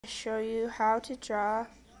Show you how to draw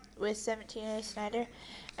with 17A Snyder,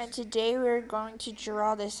 and today we're going to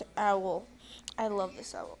draw this owl. I love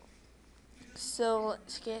this owl. So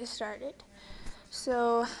let's get started.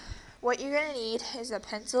 So what you're going to need is a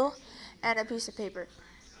pencil and a piece of paper.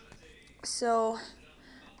 So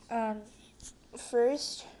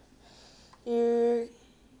first you're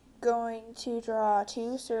going to draw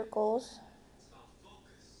two circles.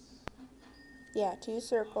 Yeah, two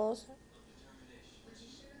circles.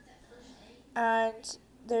 And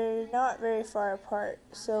they're not very far apart,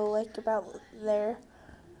 so like about there.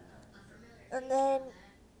 And then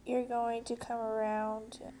you're going to come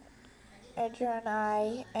around and draw an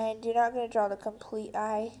eye, and you're not going to draw the complete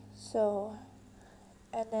eye, so,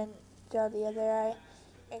 and then draw the other eye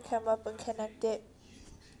and come up and connect it.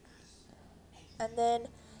 And then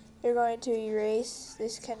you're going to erase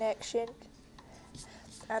this connection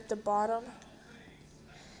at the bottom.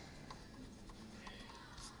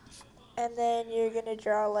 And then you're going to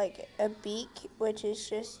draw like a beak, which is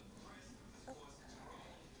just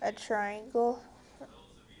a triangle.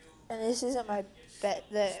 And this isn't my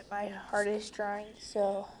my hardest drawing,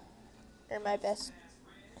 so, or my best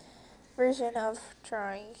version of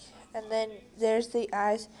drawing. And then there's the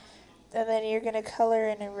eyes, and then you're gonna color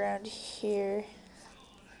in around here,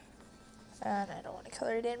 and I don't want to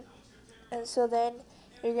color it in. And so then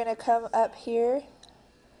you're gonna come up here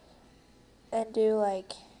and do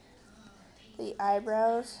like the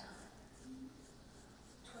eyebrows.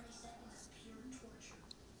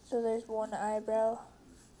 So there's one eyebrow.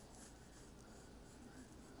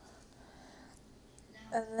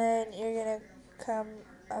 And then you're gonna come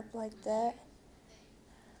up like that.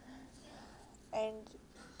 And,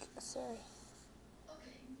 sorry.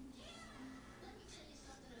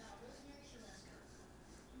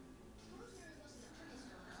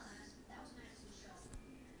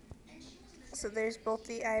 So there's both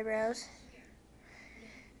the eyebrows.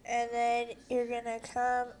 And then you're gonna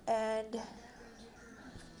come and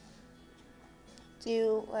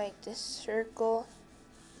do like this circle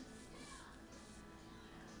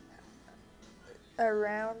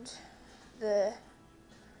around the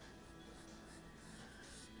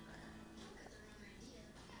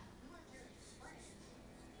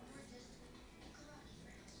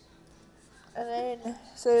and then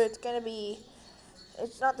so it's gonna be,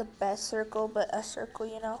 it's not the best circle, but a circle,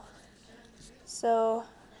 you know. So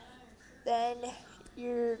then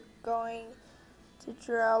you're going to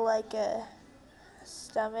draw like a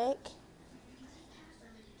stomach.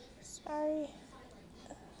 Sorry.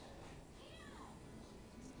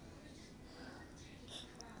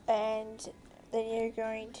 And then you're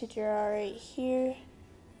going to draw right here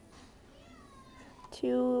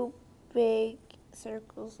two big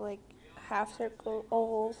circles, like half circle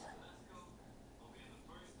ovals,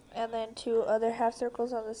 and then two other half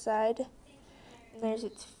circles on the side. And there's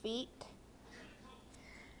its feet.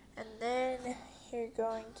 And then you're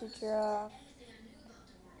going to draw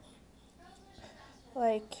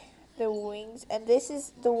like the wings, and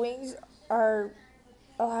the wings are,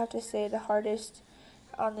 I'll have to say, the hardest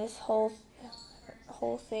on this whole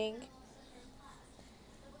thing,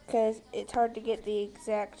 because it's hard to get the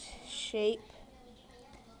exact shape.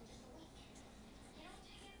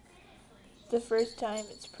 The first time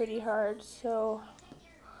it's pretty hard, so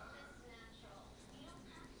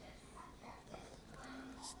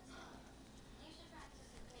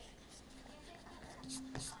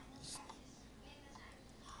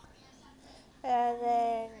and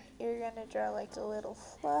then you're gonna draw like a little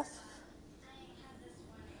fluff.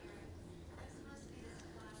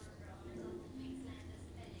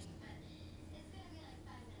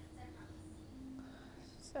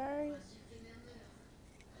 Sorry.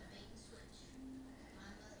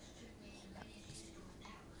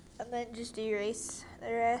 And then just erase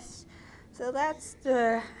the rest. So that's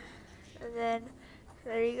and then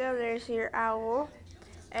there you go, there's your owl.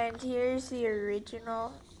 And here's the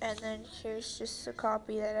original, and then here's just a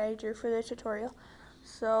copy that I drew for the tutorial.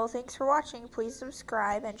 So thanks for watching. Please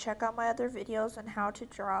subscribe and check out my other videos on how to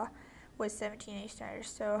draw with 17A Snyder.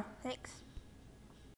 So thanks.